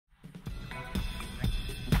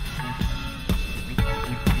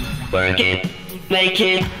Work it, make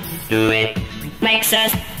it, do it, makes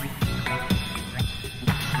us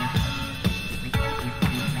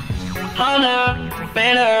harder,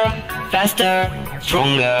 better, faster,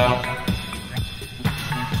 stronger.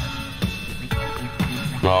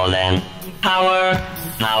 More than power,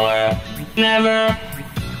 power, never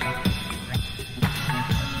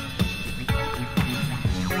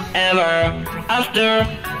ever after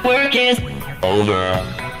work is over.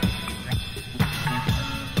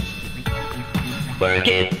 Work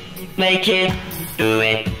it, make it, do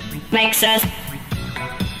it, makes us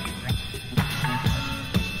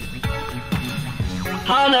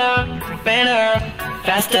harder, better,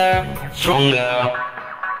 faster, stronger.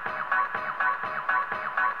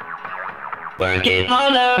 Work it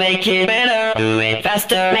harder, make it better, do it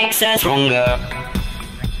faster, makes us stronger.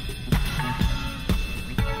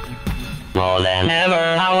 More than ever,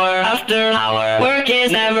 hour after hour, work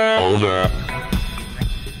is never over.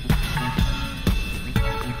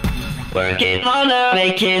 Work it harder,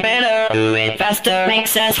 make it better, do it faster,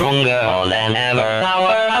 makes us stronger. More than ever,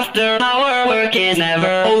 hour after hour, work is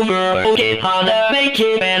never over. Work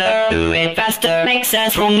it harder, make it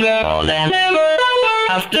better, do it faster, makes us stronger. More than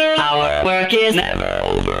ever, hour after hour,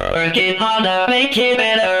 work is never over. Work it harder, make it better, do it faster, makes us stronger. More than ever, hour after hour, work is never over. Work it harder, make it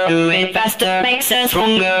better, do it faster, makes us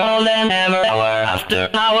stronger. More than ever,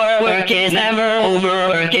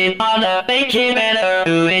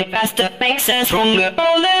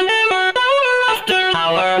 after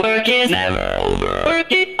hour, work is never over.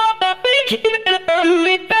 Work it harder, make it better, do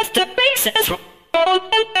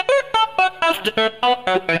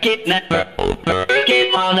it faster,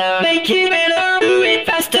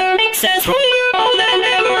 makes us stronger. More than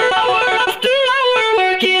ever, hour after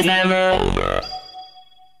hour, work it never over. Work it harder, make it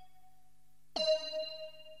better, do it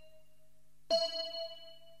faster, makes us stronger. More than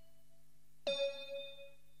ever, hour after hour, work is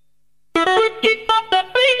never over. Work it harder,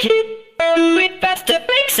 make it better, do it faster,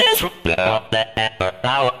 makes us stronger. More than ever,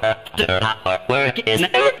 hour after hour, work is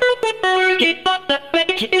never over. Work it harder,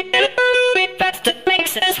 make it better, do it faster,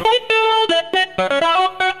 makes us stronger. More than ever,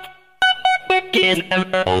 hour after hour, work is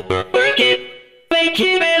never over. Work it, make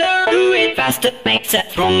it better, do it faster, makes us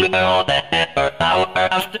stronger. More than ever, hour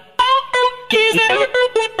after hour, work is never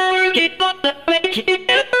over. Work it harder, make it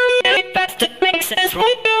better, do it faster, makes us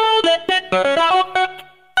stronger. More than ever, hour after hour,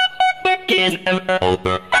 work is never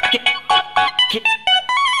over. Work it harder, make it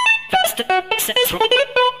faster, makes us stronger.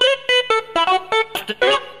 More than ever, hour after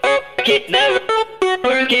hour, work it never over.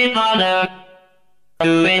 Work it harder,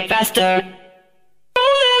 do it faster.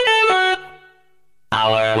 More than ever,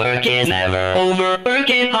 our work is never over. Work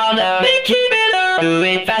it harder, make it better, do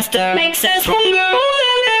it faster, makes us stronger. More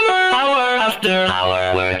than ever, hour after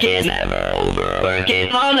hour, work is never over. Work it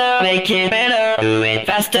harder, make it better, do it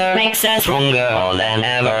faster, makes us stronger. More than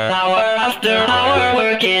ever, hour after hour,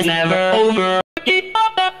 work is never over. Work it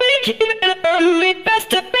harder, make it better, do it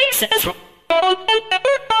faster, makes us stronger. More than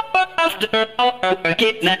ever, hour after hour, work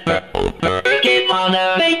it never over. Work it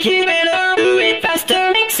harder, make it better, do it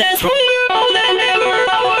faster, makes us stronger.